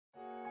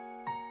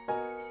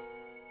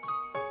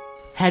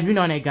Have you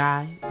known a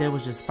guy that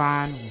was just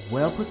fine,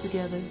 well put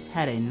together,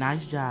 had a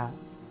nice job,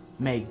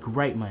 made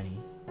great money,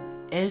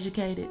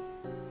 educated,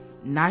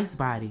 nice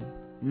body,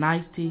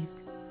 nice teeth,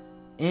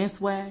 and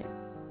swag,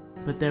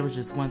 but there was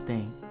just one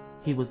thing: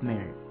 he was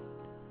married?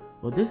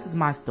 Well, this is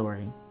my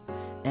story,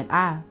 and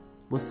I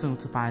was soon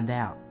to find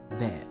out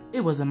that it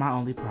wasn't my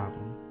only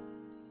problem.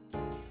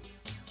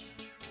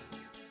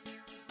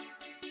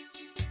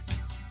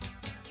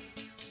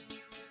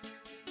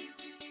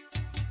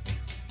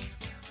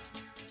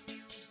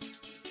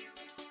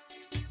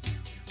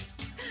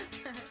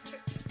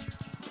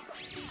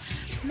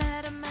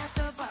 Met him at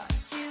the bar,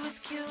 he was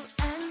cute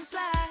and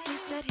fly. He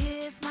said,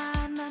 here's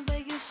my number,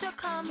 you should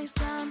call me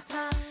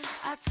sometime.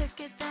 I took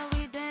it, then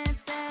we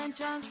danced and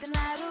drunk the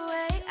night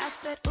away. I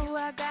said, ooh,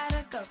 I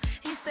gotta go.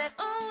 He said,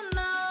 ooh,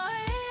 no,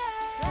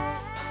 yeah.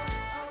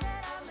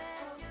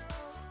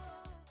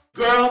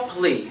 Girl,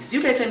 please,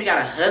 you can't tell me you got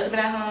a husband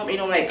at home and you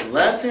don't make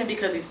love to him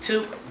because he's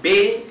too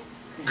big?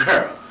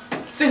 Girl,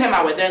 send him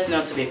my way. There's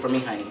none too big for me,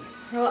 honey.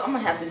 Girl, I'm gonna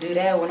have to do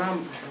that when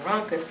I'm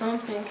drunk or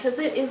something, because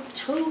it is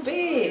too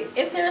big.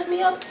 It tears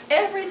me up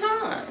every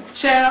time.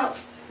 Child,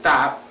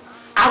 stop.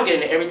 I would get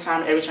in it every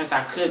time, every chance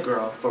I could,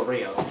 girl, for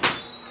real.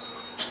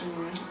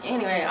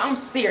 Anyway, I'm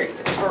serious,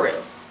 for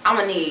real. I'm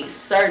gonna need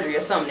surgery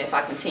or something if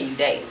I continue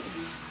dating.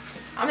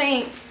 I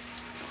mean,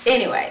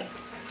 anyway,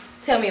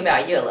 tell me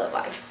about your love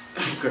life.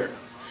 Girl,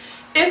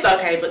 it's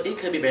okay, but it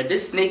could be better.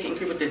 This sneak and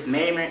creep with this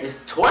man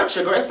is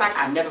torture, girl. It's like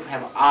I never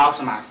have it all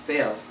to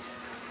myself.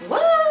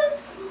 What?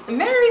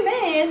 Married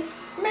man?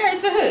 Married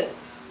to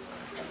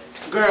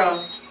who?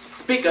 Girl,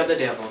 speak of the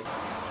devil.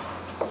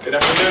 Good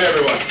afternoon,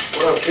 everyone.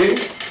 What up,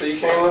 Keith? So you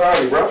came a little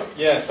early, bro?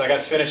 Yes, I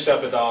got finished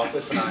up at the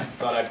office and I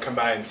thought I'd come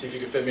by and see if you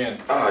could fit me in.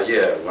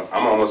 Yeah. Well,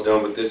 I'm almost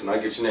done with this and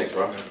I'll get you next,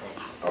 bro. No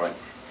problem. All right.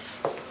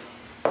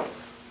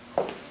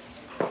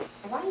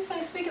 Why do you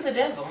say speak of the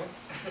devil?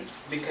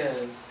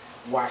 Because,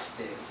 watch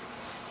this.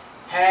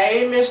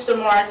 Hey, Mr.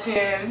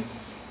 Martin.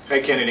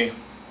 Hey, Kennedy.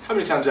 How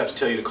many times do I have to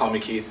tell you to call me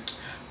Keith?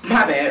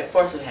 My bad,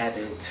 force of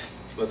habit.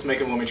 Let's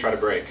make it when we try to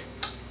break.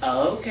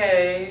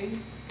 Okay.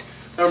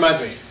 That reminds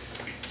me.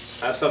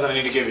 I have something I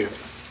need to give you.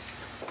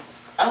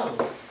 Oh.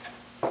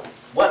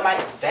 What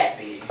might that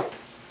be?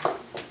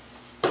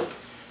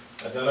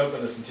 I don't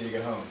open this until you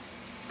get home.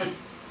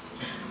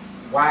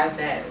 Why is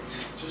that?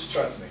 Just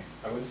trust me.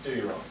 I wouldn't steer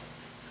you wrong.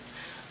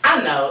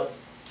 I know.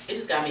 It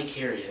just got me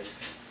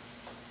curious.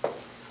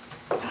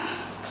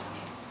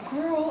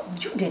 Girl,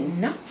 you did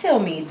not tell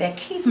me that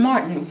Keith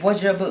Martin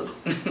was your boo.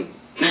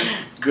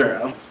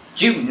 Girl,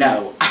 you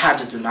know I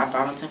just do not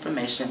follow into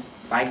information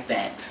like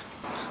that.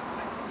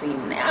 See,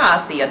 now I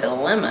see a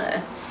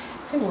dilemma.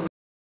 If it were me,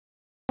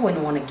 I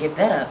wouldn't want to give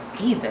that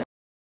up either.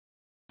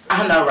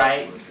 I know,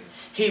 right?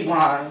 He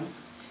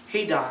whines,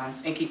 he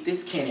dons, and keep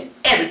this Ken and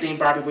everything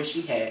Barbie wish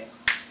she had.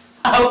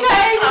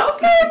 Okay?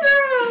 Okay,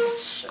 girl.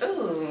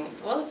 Shoot.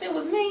 Well, if it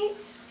was me,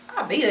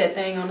 I'd be that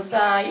thing on the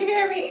side. You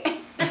hear me?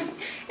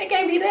 It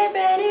can't be that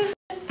bad, is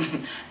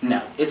it?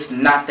 No, it's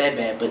not that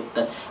bad, but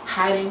the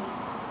hiding,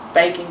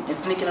 faking, and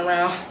sneaking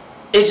around,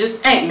 it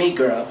just ain't me,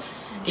 girl.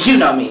 You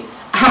know me.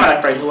 I'm not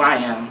afraid who I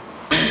am.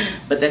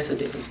 But that's a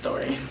different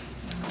story.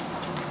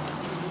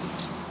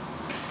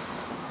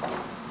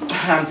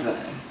 I'm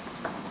done.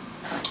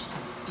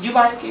 You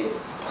like it?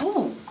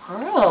 Oh,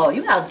 girl,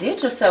 you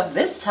outdid yourself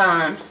this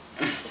time.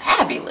 It's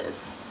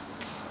fabulous.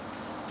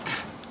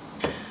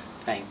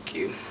 Thank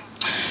you.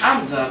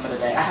 I'm done for the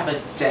day. I have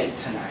a date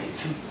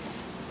tonight.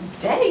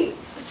 Date?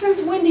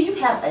 Since when do you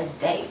have a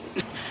date?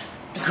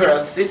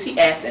 Girl, since he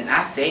asked and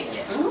I said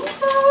yes.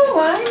 Oh,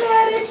 I ain't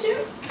mad at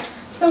you.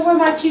 So where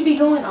might you be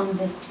going on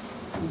this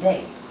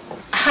date?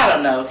 I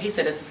don't know. He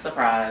said it's a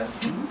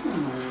surprise.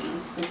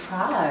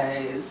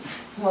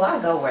 Surprise. Well, I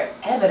go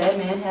wherever that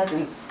man has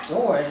in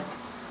store.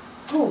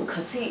 Oh,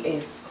 because he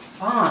is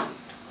fine.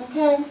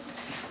 Okay?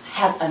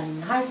 Has a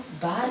nice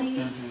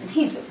body. And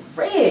he's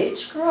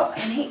rich, girl.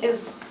 And he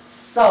is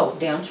so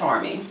damn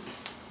charming.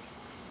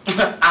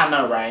 I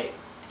know, right?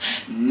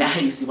 Now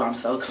you see why I'm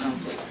so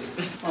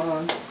conflicted.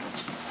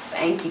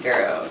 Thank you,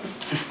 girl.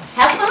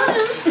 Have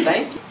fun.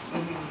 Thank you.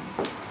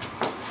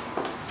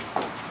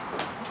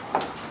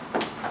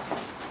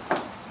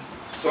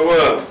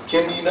 So,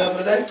 Kenny, you done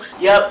for the day?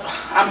 Yep,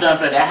 I'm done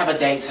for the day. I have a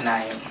date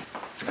tonight.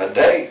 A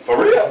date?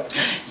 For real?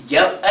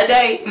 Yep, a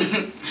date.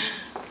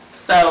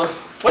 So,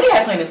 what do you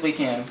have planned this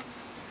weekend?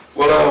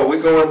 Well,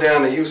 we're going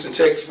down to Houston,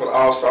 Texas for the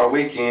All-Star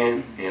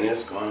Weekend, and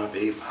it's gonna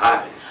be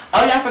popping.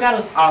 Oh yeah, I forgot it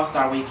was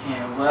All-Star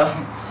Weekend. Well,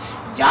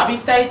 y'all be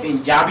safe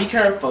and y'all be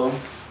careful.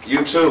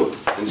 You too.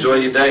 Enjoy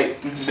your date.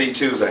 See you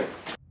Tuesday.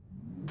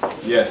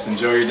 Yes,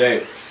 enjoy your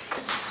date.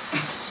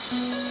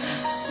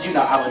 You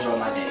know I will enjoy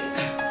my date.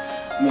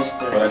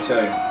 Mr. What'd I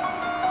tell you?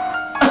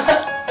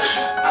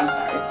 I'm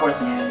sorry,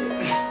 forcing habit.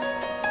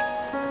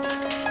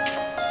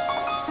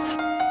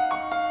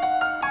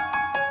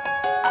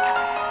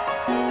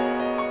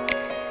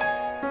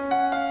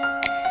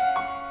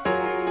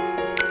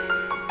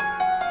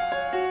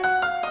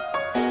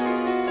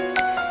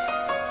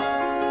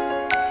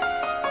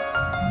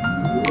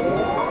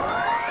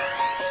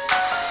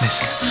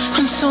 Listen.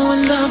 so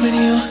in love with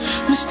you.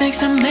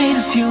 Mistakes I made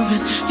a few, but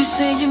you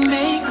say you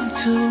make them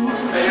too.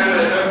 Hey, you're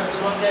good, sir.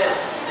 Doing good.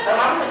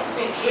 I'm going to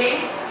see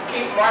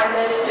Keith Martin,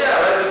 that is. Yeah,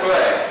 right this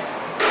way.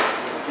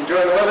 You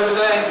enjoying the weather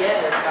today?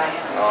 Yes, I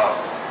am.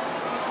 Awesome.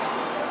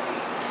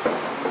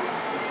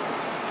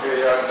 Here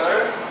you are,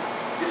 sir.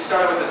 Get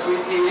started with a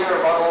sweet tea or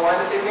a bottle of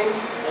wine this evening?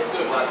 Let's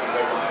do a glass of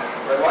red wine.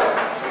 Red wine?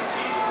 Sweet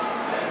tea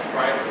and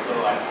Sprite with a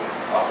little ice cream.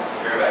 Awesome.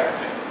 Be right back.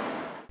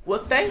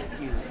 Well, thank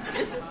you.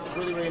 This is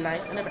really, really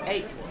nice. I never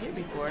ate here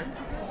before.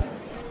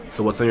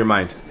 So what's on your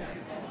mind?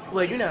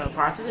 Well, you know,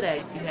 prior to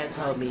today, you had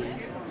told me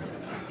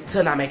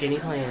to not make any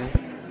plans.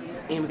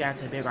 And we got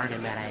to a big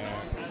argument that I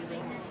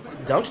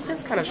had. Don't you think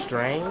it's kind of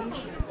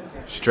strange?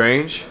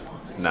 Strange?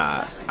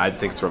 Nah, I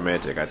think it's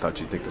romantic. I thought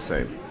you'd think the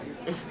same.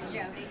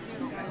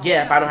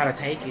 Yeah, if I know how to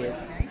take it.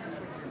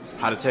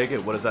 How to take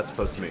it? What is that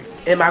supposed to mean?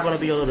 Am I going to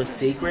be a little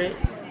secret?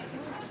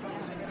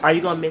 Are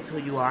you going to admit to who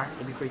you are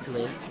and be free to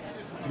live?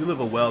 You live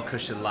a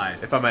well-cushioned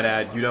life. If I might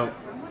add, you don't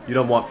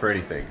want for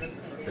anything.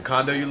 The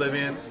condo you live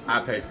in,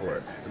 I pay for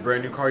it. The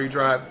brand new car you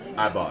drive,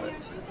 I bought it.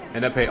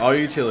 And I pay all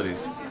your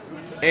utilities.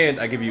 And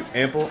I give you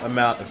ample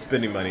amount of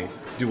spending money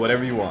to do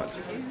whatever you want.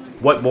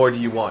 What more do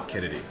you want,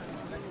 Kennedy?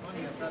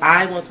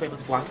 I want to be able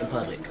to walk in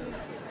public.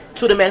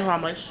 To the man who I'm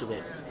in a relationship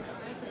with,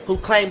 who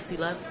claims he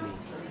loves me.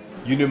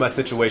 You knew my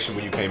situation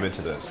when you came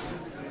into this.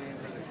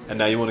 And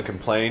now you want to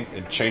complain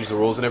and change the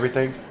rules and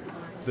everything?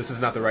 This is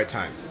not the right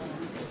time.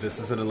 This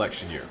is an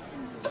election year.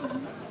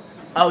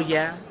 Oh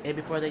yeah? And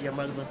before that your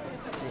mother was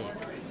sick.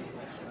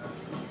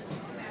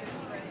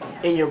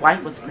 And your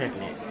wife was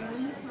pregnant.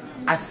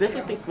 I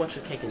simply think you want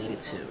your cake and eat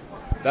it too.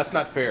 That's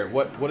not fair.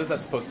 What is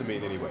that supposed to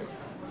mean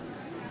anyways?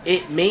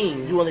 It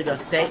means you want to live your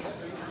state,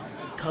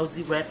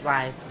 cozy rep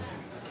life,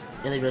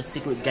 and live your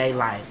secret gay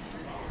life.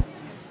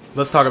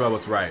 Let's talk about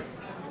what's right.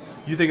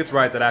 You think it's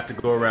right that I have to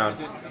go around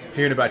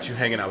hearing about you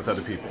hanging out with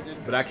other people,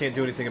 but I can't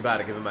do anything about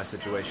it given my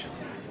situation.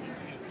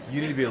 You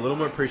need to be a little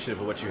more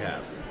appreciative of what you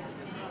have.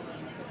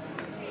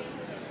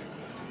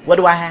 What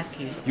do I have,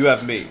 Keith? You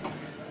have me,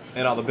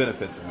 and all the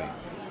benefits of me.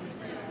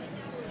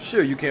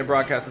 Sure, you can't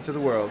broadcast it to the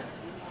world,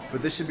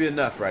 but this should be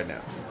enough right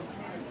now.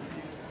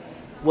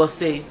 Well,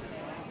 see,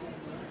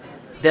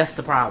 that's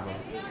the problem.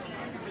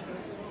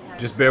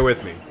 Just bear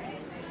with me.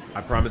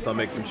 I promise I'll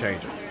make some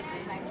changes.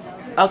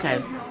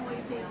 Okay.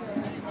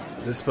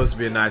 This is supposed to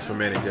be a nice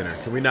romantic dinner.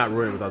 Can we not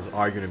ruin it with us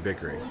arguing and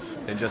bickering,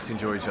 and just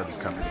enjoy each other's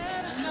company?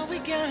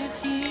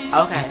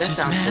 Okay, that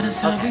sounds good.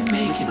 Okay, we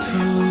can do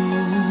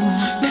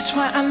that. That's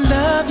why I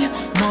love you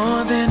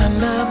more than I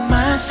love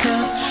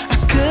myself. I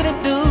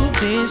couldn't do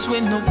this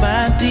with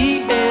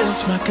nobody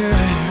else. My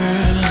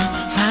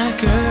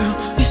girl,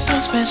 you're so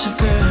special,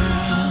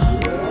 girl.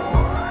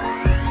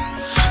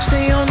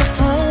 Stay on the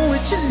phone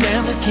with you,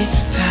 never get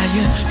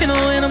tired. You know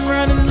when I'm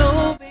running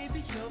low,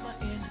 baby, you're my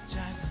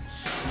energizer.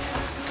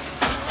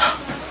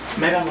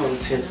 Maybe I'm a little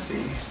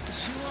tipsy.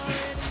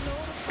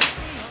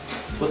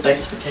 Well,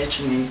 thanks for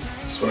catching me.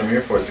 That's what I'm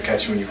here for, is to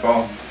catch you when you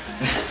fall.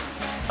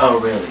 Oh,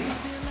 really?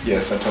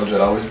 Yes, I told you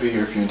I'd always be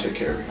here for you and take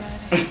care of you.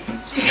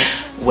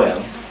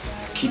 Well,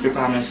 keep your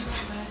promise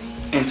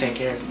and take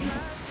care of me.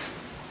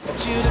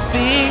 You to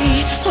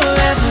be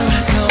wherever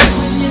I go.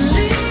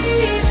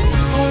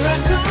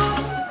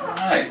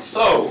 Alright,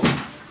 so,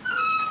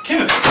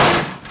 Kennedy,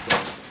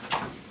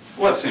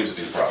 what seems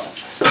to be the problem?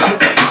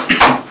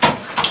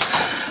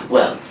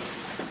 Well,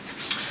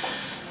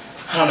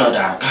 I don't know,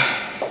 Doc.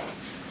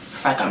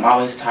 It's like I'm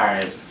always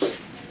tired.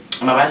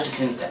 My body just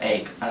seems to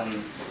ache. I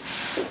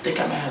think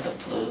I might have the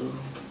flu.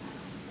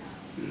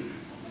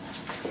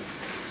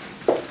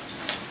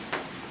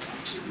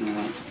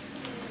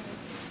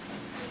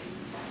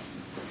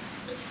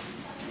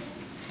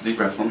 Deep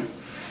breath for me.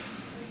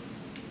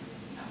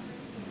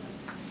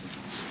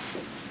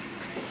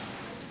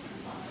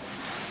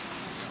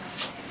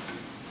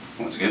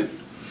 Once again.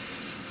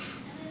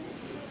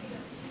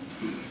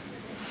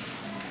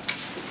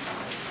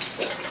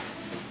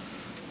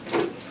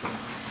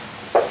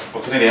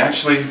 Well, Kennedy,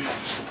 actually,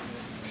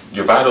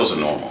 your vitals are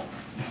normal.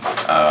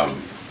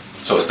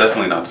 So it's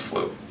definitely not the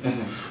flu.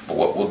 But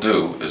what we'll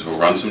do is we'll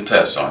run some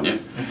tests on you.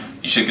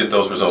 You should get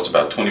those results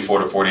about 24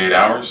 to 48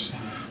 hours.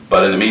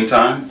 But in the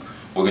meantime,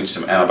 we'll get you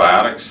some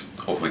antibiotics,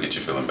 hopefully get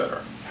you feeling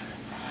better.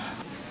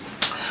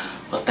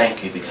 Well,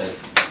 thank you,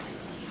 because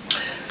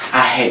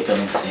I hate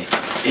feeling sick.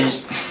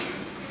 It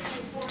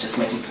just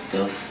makes me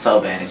feel so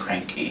bad and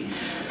cranky.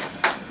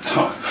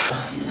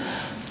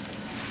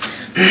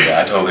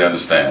 Yeah, I totally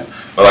understand.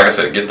 But like I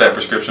said, get that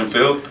prescription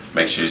filled,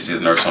 make sure you see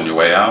the nurse on your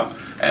way out,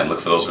 and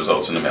look for those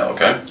results in the mail,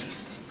 okay?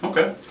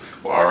 Okay.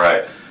 Well, all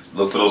right.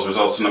 Look for those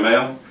results in the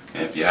mail,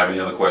 and if you have any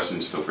other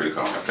questions, feel free to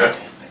call me, okay?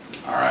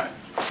 All right.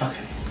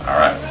 Okay. All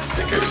right.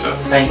 Take care of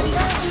yourself. Thank you.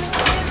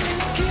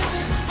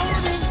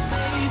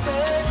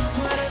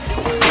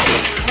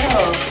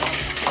 Oh.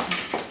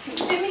 Can you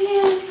see me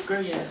again?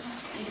 Girl, yes.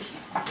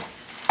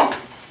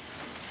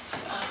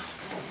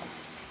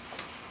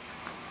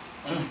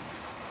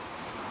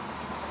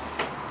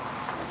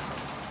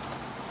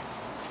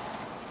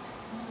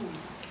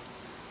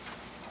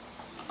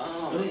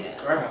 Oh, yeah.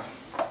 Girl.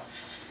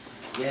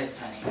 Yes,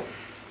 honey.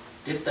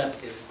 This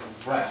stuff is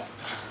rough.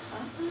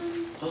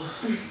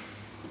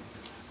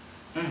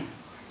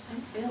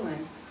 I'm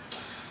feeling.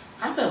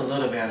 I feel a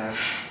little better.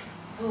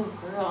 Oh,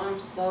 girl, I'm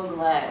so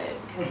glad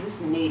because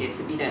this needed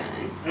to be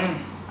done. Girl,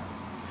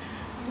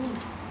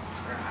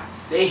 I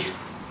see.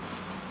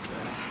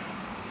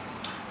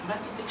 I'm about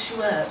to fix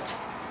you up.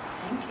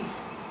 Thank you.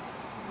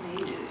 I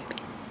needed it.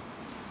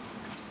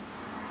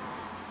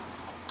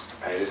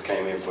 Hey, this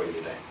came in for you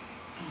today.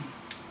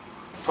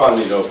 Probably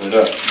need to open it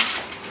up.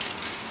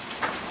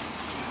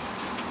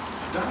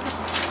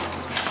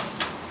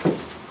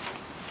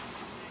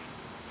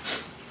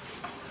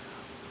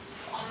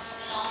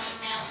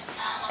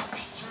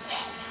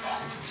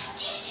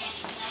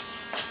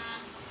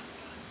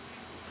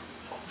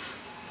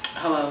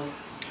 Hello.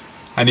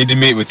 I need to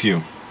meet with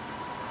you.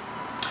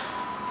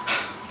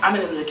 I'm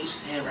in the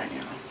kitchen's head right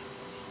now.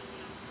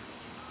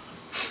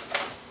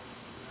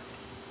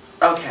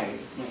 Okay,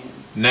 man.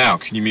 Now,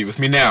 can you meet with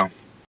me now?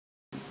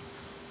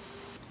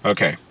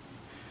 Okay.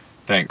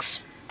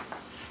 Thanks.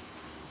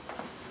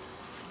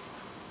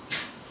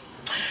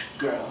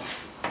 Girl.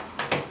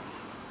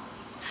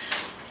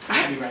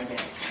 I'll be right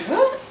back.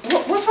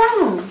 What's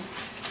wrong?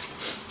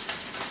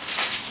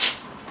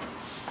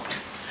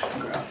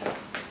 Girl.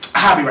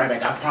 I'll be right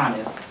back, I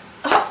promise.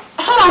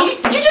 Hold on,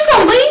 you just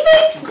gonna leave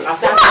it? Girl, I'll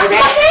be right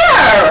back. My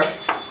hair!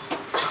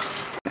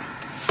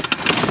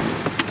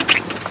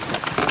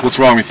 What's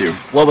wrong with you?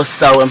 What was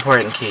so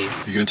important,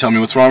 Keith? You gonna tell me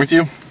what's wrong with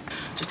you?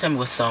 Just tell me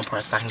what's so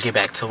important so I can get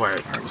back to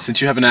work. Alright, well,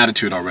 since you have an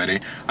attitude already,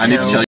 I need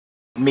to tell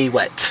you. Me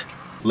what?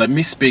 Let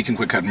me speak and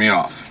quit cutting me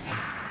off.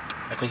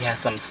 Like we have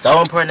something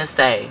so important to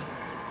say.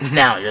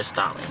 Now you're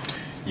stalling.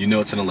 You know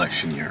it's an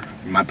election year.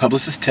 My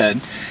publicist,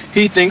 Ted,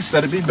 he thinks that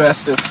it'd be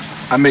best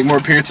if I make more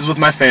appearances with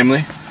my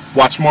family,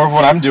 watch more of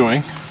what I'm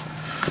doing.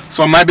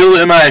 So I might be a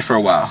little MIA for a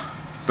while.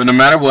 But no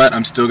matter what,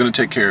 I'm still gonna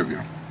take care of you.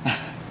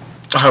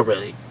 Oh,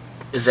 really?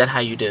 Is that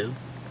how you do?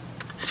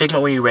 Speak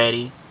up when you're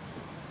ready?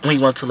 When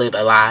you want to live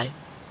a lie?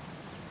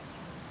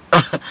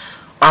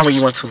 Or when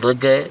you want to look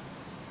good?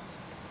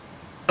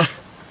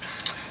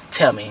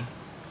 Tell me,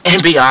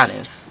 and be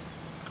honest.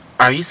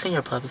 Are you seeing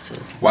your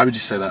publicist? Why would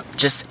you say that?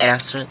 Just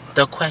answer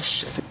the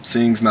question.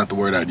 Seeing's not the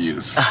word I'd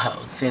use.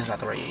 Oh, seeing's not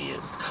the word you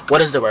use.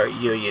 What is the word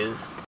you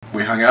use?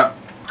 We hung out?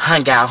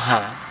 Hung out,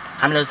 huh?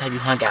 How many others have you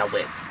hung out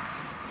with?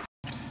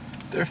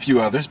 There are a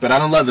few others, but I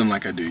don't love them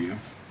like I do you.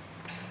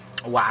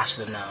 Well, I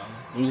should have known.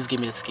 You just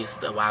give me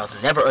excuses of why it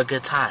was never a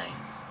good time.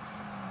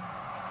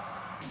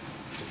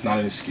 It's not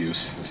an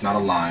excuse. It's not a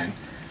line.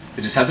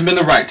 It just hasn't been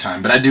the right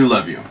time, but I do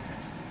love you.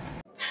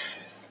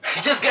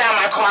 Just get out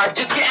of my car.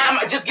 Just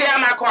get out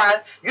of my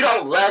car. You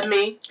don't love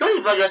me. You don't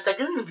even love yourself.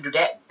 You don't even do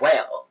that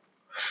well.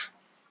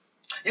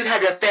 You can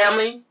have your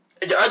family,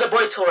 your other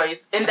boy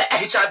toys, and the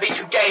HIV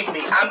you gave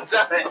me. I'm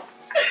done.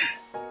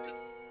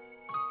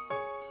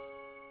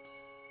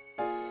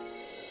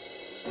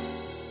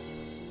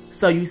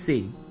 So you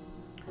see,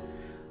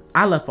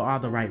 I left for all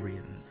the right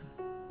reasons.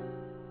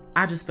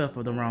 I just fell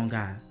for the wrong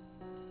guy.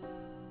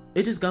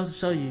 It just goes to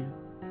show you,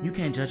 you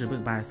can't judge a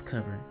book by its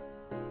cover.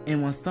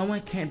 And when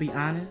someone can't be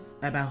honest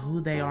about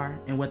who they are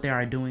and what they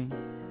are doing,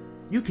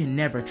 you can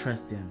never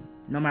trust them,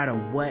 no matter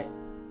what,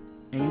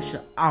 and you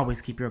should always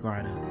keep your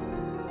guard up.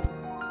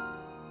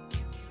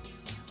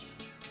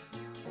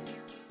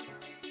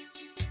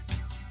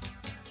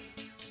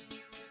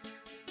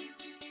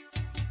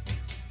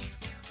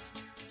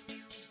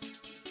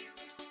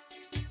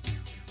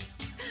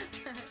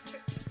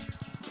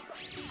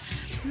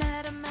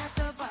 Met him at the